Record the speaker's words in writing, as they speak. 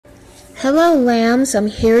Hello, lambs. I'm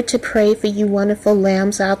here to pray for you wonderful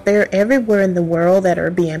lambs out there everywhere in the world that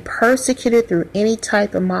are being persecuted through any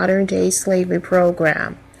type of modern day slavery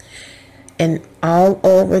program and all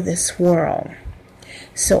over this world.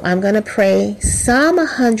 So I'm going to pray Psalm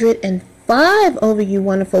 105 over you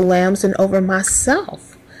wonderful lambs and over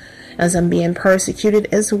myself as I'm being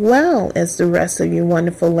persecuted, as well as the rest of you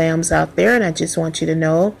wonderful lambs out there. And I just want you to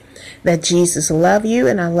know that Jesus loves you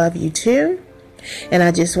and I love you too. And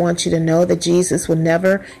I just want you to know that Jesus will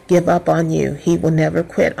never give up on you. He will never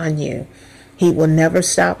quit on you. He will never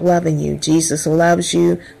stop loving you. Jesus loves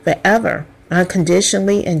you forever,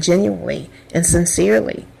 unconditionally and genuinely and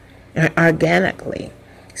sincerely and organically.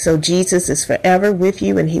 So Jesus is forever with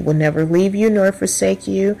you, and he will never leave you nor forsake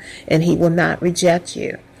you, and he will not reject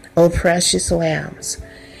you. Oh, precious lambs.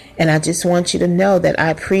 And I just want you to know that I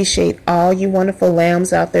appreciate all you wonderful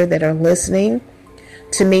lambs out there that are listening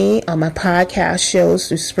to me on my podcast shows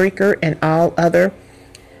through Spreaker and all other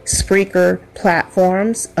Spreaker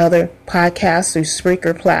platforms, other podcasts through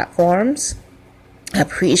Spreaker platforms. I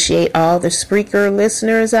appreciate all the Spreaker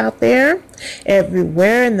listeners out there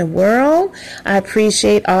everywhere in the world. I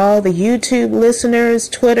appreciate all the YouTube listeners,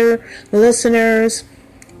 Twitter listeners,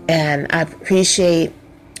 and I appreciate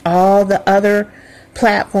all the other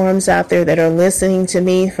platforms out there that are listening to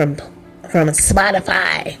me from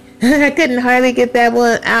Spotify. I couldn't hardly get that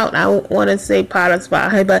one out. I want to say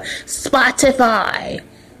Spotify, but Spotify.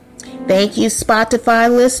 Thank you,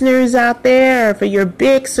 Spotify listeners out there, for your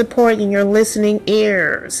big support and your listening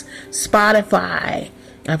ears. Spotify.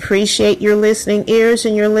 I appreciate your listening ears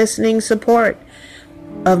and your listening support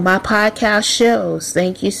of my podcast shows.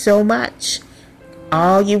 Thank you so much.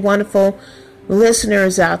 All you wonderful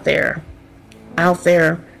listeners out there,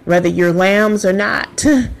 whether you're lambs or not.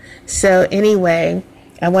 So anyway,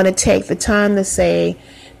 I want to take the time to say,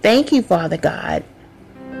 thank you, Father God.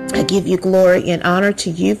 I give you glory and honor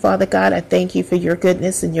to you, Father God. I thank you for your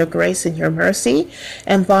goodness and your grace and your mercy.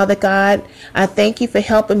 And Father God, I thank you for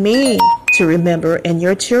helping me to remember and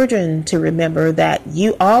your children to remember that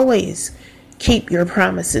you always keep your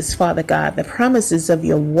promises, Father God, the promises of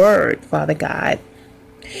your word, Father God.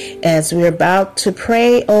 As we're about to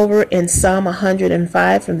pray over in Psalm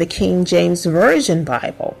 105 from the King James Version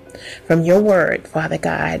Bible, from your word, Father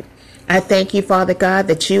God, I thank you, Father God,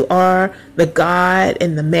 that you are the God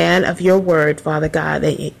and the man of your word, Father God,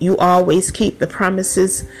 that you always keep the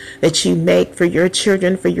promises that you make for your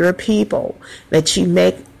children, for your people, that you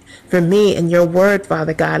make for me and your word,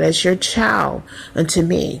 Father God, as your child unto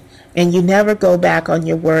me. And you never go back on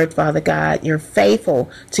your word, Father God. You're faithful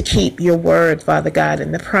to keep your word, Father God,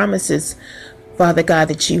 and the promises, Father God,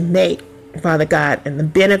 that you make, Father God, and the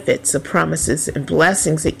benefits of promises and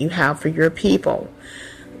blessings that you have for your people,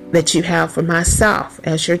 that you have for myself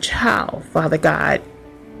as your child, Father God,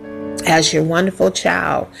 as your wonderful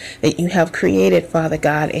child that you have created, Father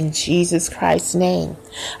God, in Jesus Christ's name.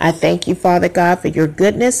 I thank you, Father God, for your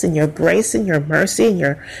goodness and your grace and your mercy and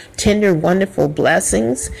your tender, wonderful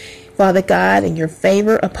blessings, Father God, and your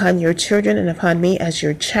favor upon your children and upon me as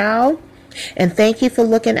your child. And thank you for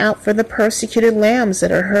looking out for the persecuted lambs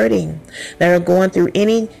that are hurting, that are going through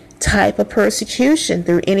any type of persecution,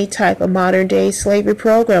 through any type of modern day slavery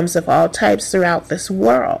programs of all types throughout this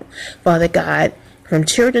world, Father God, from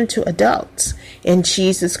children to adults, in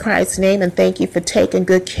Jesus Christ's name. And thank you for taking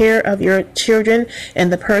good care of your children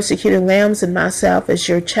and the persecuted lambs and myself as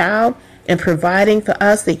your child, and providing for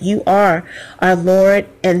us that you are our Lord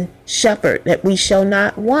and Shepherd, that we shall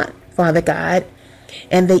not want, Father God,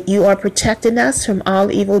 and that you are protecting us from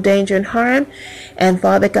all evil, danger, and harm. And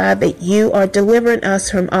Father God, that you are delivering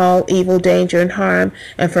us from all evil, danger, and harm,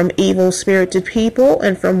 and from evil spirited people,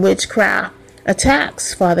 and from witchcraft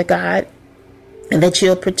attacks, Father God. And that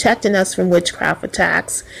you're protecting us from witchcraft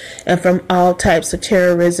attacks and from all types of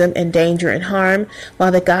terrorism and danger and harm,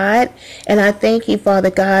 Father God. And I thank you,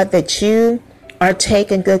 Father God, that you are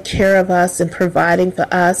taking good care of us and providing for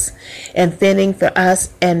us and fending for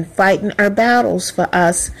us and fighting our battles for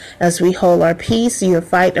us as we hold our peace. You're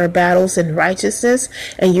fighting our battles in righteousness,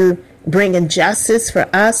 and you're bringing justice for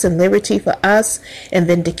us and liberty for us and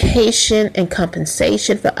vindication and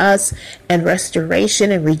compensation for us and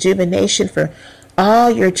restoration and rejuvenation for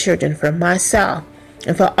all your children, for myself,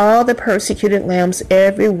 and for all the persecuted lambs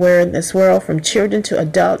everywhere in this world, from children to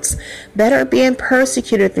adults that are being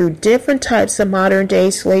persecuted through different types of modern day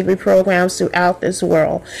slavery programs throughout this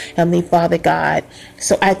world, Heavenly Father God.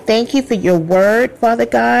 So I thank you for your word, Father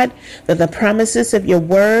God, for the promises of your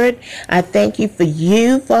word. I thank you for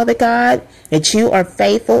you, Father God, that you are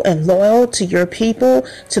faithful and loyal to your people,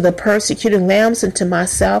 to the persecuted lambs, and to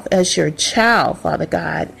myself as your child, Father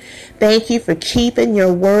God. Thank you for keeping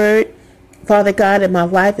your word Father God, in my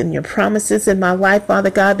life and your promises in my life, Father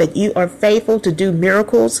God, that you are faithful to do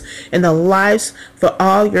miracles in the lives for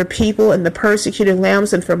all your people and the persecuted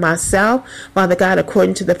lambs and for myself, Father God,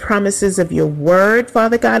 according to the promises of your word,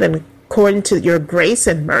 Father God, and according to your grace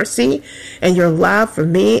and mercy and your love for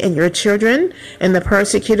me and your children and the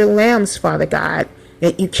persecuted lambs, Father God,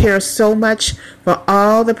 that you care so much for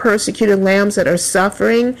all the persecuted lambs that are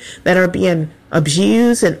suffering, that are being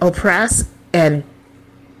abused and oppressed and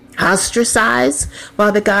ostracized,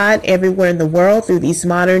 Father God, everywhere in the world through these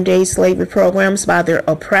modern day slavery programs by their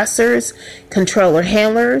oppressors, controller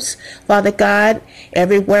handlers, Father God,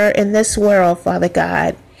 everywhere in this world, Father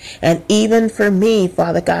God. And even for me,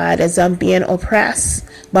 Father God, as I'm being oppressed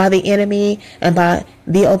by the enemy and by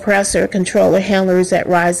the oppressor, controller handlers that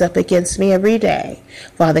rise up against me every day,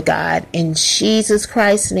 Father God, in Jesus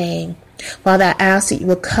Christ's name. Father, I ask that you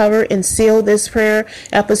will cover and seal this prayer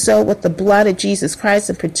episode with the blood of Jesus Christ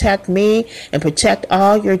and protect me and protect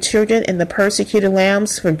all your children and the persecuted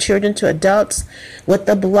lambs from children to adults with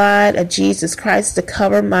the blood of Jesus Christ to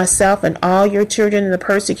cover myself and all your children and the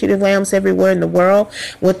persecuted lambs everywhere in the world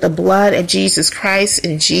with the blood of Jesus Christ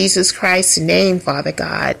in Jesus Christ's name, Father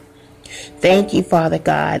God. Thank you, Father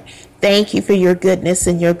God. Thank you for your goodness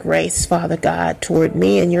and your grace, Father God, toward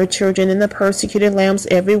me and your children and the persecuted lambs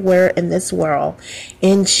everywhere in this world.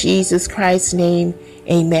 In Jesus Christ's name,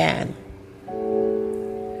 amen.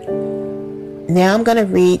 Now I'm going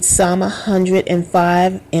to read Psalm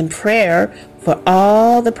 105 in prayer for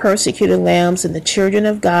all the persecuted lambs and the children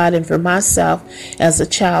of God and for myself as a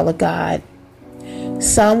child of God.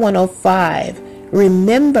 Psalm 105,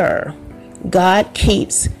 remember, God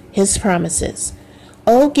keeps his promises.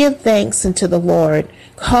 Oh, give thanks unto the Lord.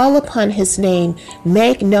 Call upon his name.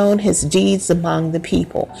 Make known his deeds among the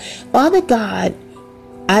people. Father God,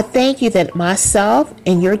 I thank you that myself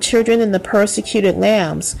and your children and the persecuted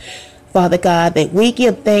lambs, Father God, that we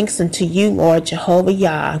give thanks unto you, Lord Jehovah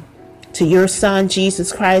Yah, to your Son,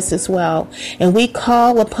 Jesus Christ as well. And we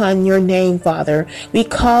call upon your name, Father. We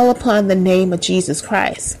call upon the name of Jesus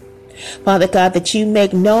Christ. Father God, that you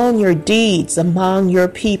make known your deeds among your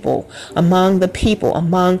people, among the people,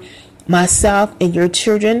 among myself and your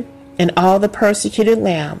children and all the persecuted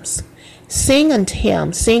lambs. Sing unto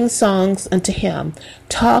him, sing songs unto him.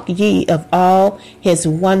 Talk ye of all his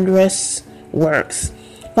wondrous works.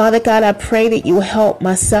 Father God, I pray that you will help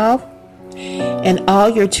myself and all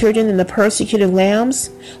your children and the persecuted lambs,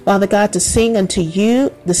 Father God, to sing unto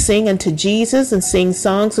you, to sing unto Jesus and sing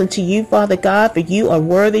songs unto you, Father God, for you are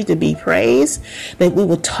worthy to be praised, that we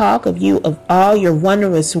will talk of you, of all your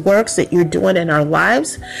wondrous works that you're doing in our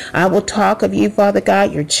lives. I will talk of you, Father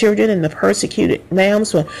God, your children and the persecuted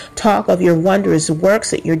lambs will talk of your wondrous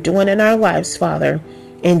works that you're doing in our lives, Father.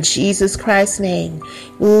 In Jesus Christ's name,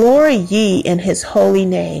 glory ye in his holy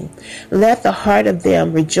name. Let the heart of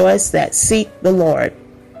them rejoice that seek the Lord.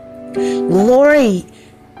 Glory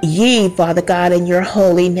ye, Father God, in your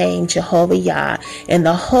holy name, Jehovah Yah, in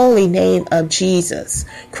the holy name of Jesus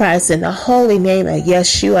Christ, in the holy name of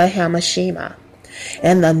Yeshua HaMashiach.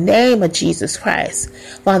 In the name of Jesus Christ,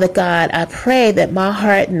 Father God, I pray that my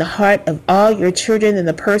heart and the heart of all your children and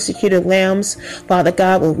the persecuted lambs, Father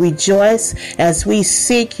God, will rejoice as we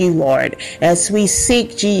seek you, Lord, as we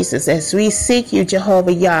seek Jesus, as we seek you,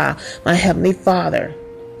 Jehovah Yah, my Heavenly Father.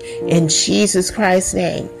 In Jesus Christ's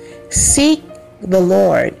name, seek the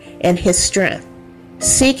Lord and his strength.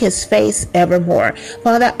 Seek his face evermore.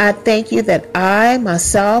 Father, I thank you that I,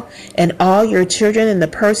 myself, and all your children and the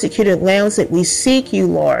persecuted lambs, that we seek you,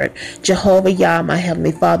 Lord, Jehovah Yah, my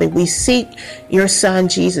Heavenly Father. We seek your Son,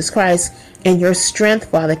 Jesus Christ, and your strength,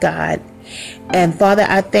 Father God. And Father,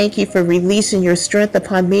 I thank you for releasing your strength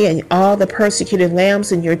upon me and all the persecuted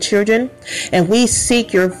lambs and your children. And we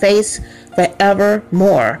seek your face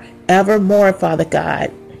forevermore, evermore, Father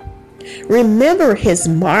God. Remember his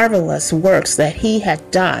marvelous works that he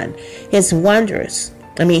had done, his wonders,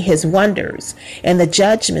 and the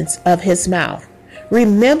judgments of his mouth.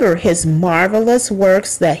 Remember his marvelous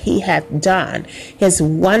works that he hath done, his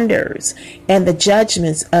wonders, and the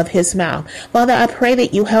judgments of his mouth. Father, I pray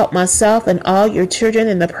that you help myself and all your children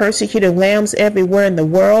and the persecuted lambs everywhere in the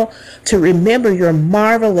world to remember your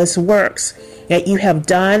marvelous works that you have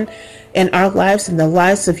done in our lives, in the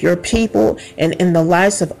lives of your people, and in the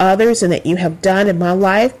lives of others, and that you have done in my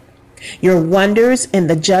life. Your wonders and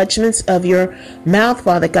the judgments of your mouth,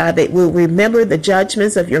 Father God, that we'll remember the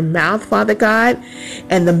judgments of your mouth, Father God,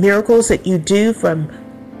 and the miracles that you do from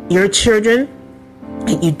your children,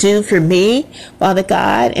 and you do for me, Father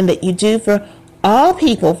God, and that you do for all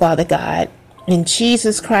people, Father God, in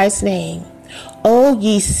Jesus Christ's name. O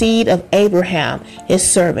ye seed of Abraham, his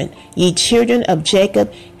servant, ye children of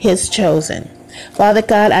Jacob, his chosen. Father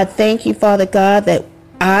God, I thank you, Father God, that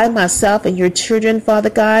I, myself, and your children, Father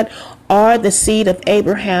God, are the seed of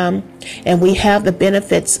Abraham, and we have the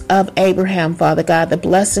benefits of Abraham, Father God, the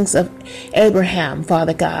blessings of Abraham,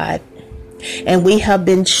 Father God. And we have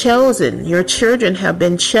been chosen. Your children have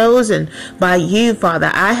been chosen by you,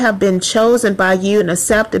 Father. I have been chosen by you and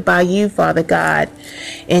accepted by you, Father God.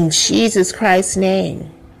 In Jesus Christ's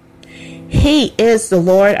name. He is the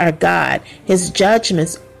Lord our God. His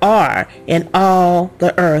judgments are in all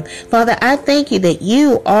the earth. Father, I thank you that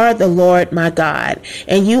you are the Lord my God,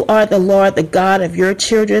 and you are the Lord, the God of your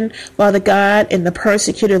children, Father God, and the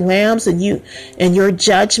persecuted lambs, and you and your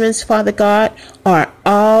judgments, Father God, are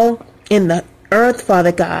all in the earth,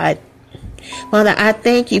 Father God. Father, I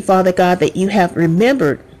thank you, Father God, that you have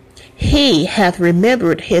remembered. He hath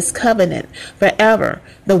remembered his covenant forever,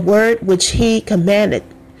 the word which he commanded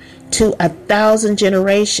to 1,000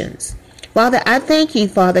 generations. Father, I thank you,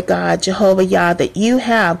 Father God, Jehovah Yah, that you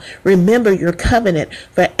have remembered your covenant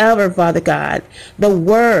forever, Father God, the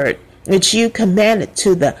word which you commanded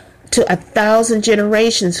to 1,000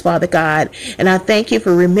 generations, Father God. And I thank you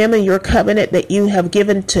for remembering your covenant that you have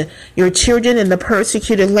given to your children and the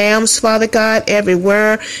persecuted lambs, Father God,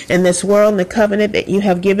 everywhere in this world, and the covenant that you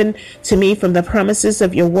have given to me from the promises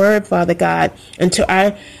of your word, Father God, and to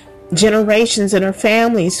our generations and our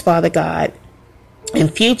families, Father God,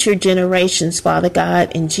 and future generations, Father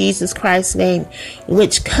God, in Jesus Christ's name,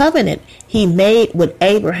 which covenant he made with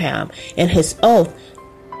Abraham and his oath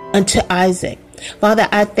unto Isaac. Father,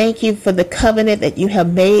 I thank you for the covenant that you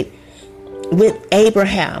have made with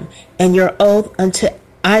Abraham and your oath unto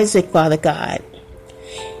Isaac, Father God,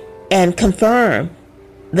 and confirm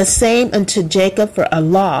the same unto Jacob for a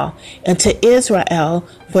law, and to Israel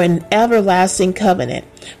for an everlasting covenant.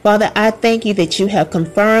 Father, I thank you that you have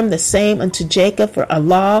confirmed the same unto Jacob for a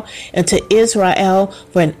law, and to Israel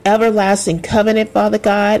for an everlasting covenant, Father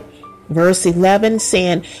God. Verse 11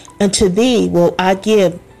 saying, unto thee will I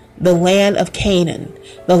give the land of Canaan,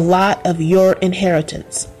 the lot of your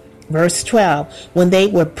inheritance. Verse 12, when they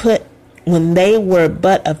were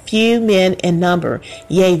but a few men in number,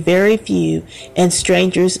 yea, very few, and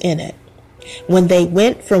strangers in it. When they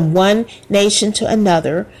went from one nation to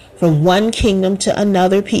another, from one kingdom to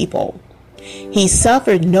another people, he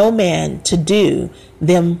suffered no man to do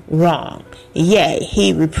them wrong. Yea,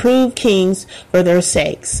 he reproved kings for their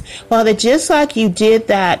sakes. Father, just like you did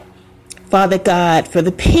that, Father God, for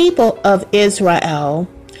the people of Israel,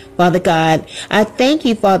 Father God, I thank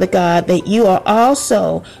you, Father God, that you are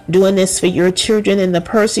also doing this for your children and the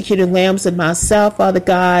persecuted lambs and myself, Father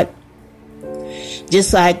God,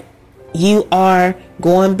 just like you are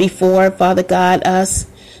going before, Father God, us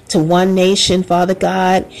to one nation, Father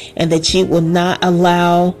God, and that you will not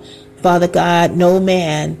allow, Father God, no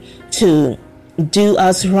man to do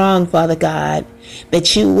us wrong, Father God,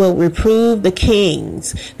 that you will reprove the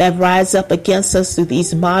kings that rise up against us through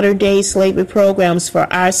these modern day slavery programs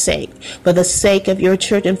for our sake, for the sake of your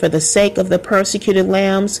children, for the sake of the persecuted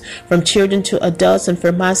lambs, from children to adults, and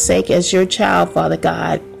for my sake as your child, Father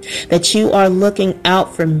God, that you are looking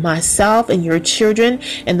out for myself and your children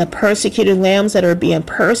and the persecuted lambs that are being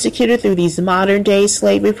persecuted through these modern day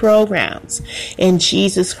slavery programs. In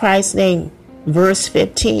Jesus Christ's name. Verse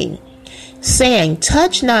 15. Saying,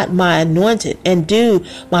 touch not my anointed, and do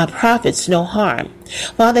my prophets no harm.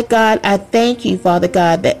 Father God, I thank you, Father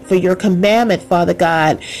God, that for your commandment, Father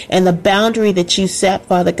God, and the boundary that you set,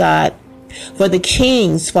 Father God, for the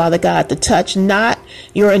kings, Father God, to touch not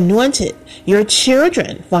your anointed, your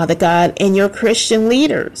children, Father God, and your Christian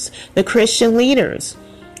leaders, the Christian leaders,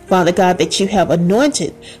 Father God, that you have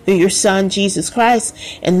anointed through your Son, Jesus Christ,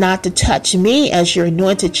 and not to touch me as your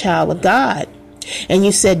anointed child of God. And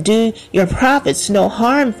you said, do your prophets no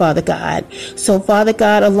harm, Father God. So, Father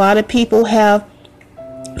God, a lot of people have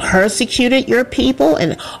persecuted your people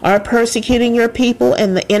and are persecuting your people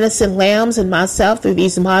and the innocent lambs and myself through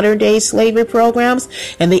these modern day slavery programs,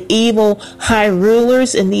 and the evil high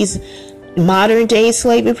rulers in these modern day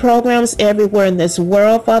slavery programs everywhere in this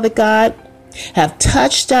world, Father God, have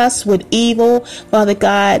touched us with evil, Father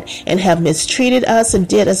God, and have mistreated us and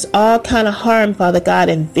did us all kind of harm, Father God,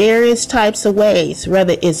 in various types of ways,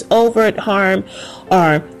 whether it's overt harm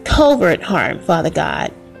or covert harm, Father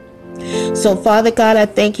God. So, Father God, I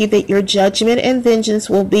thank you that your judgment and vengeance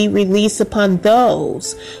will be released upon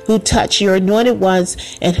those who touch your anointed ones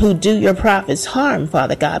and who do your prophets harm,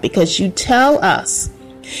 Father God, because you tell us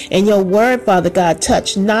in your word, Father God,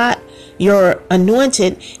 touch not your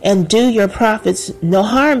anointed and do your prophets no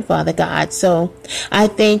harm, Father God. So I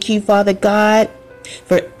thank you, Father God,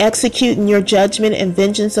 for executing your judgment and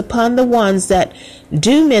vengeance upon the ones that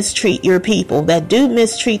do mistreat your people, that do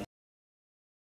mistreat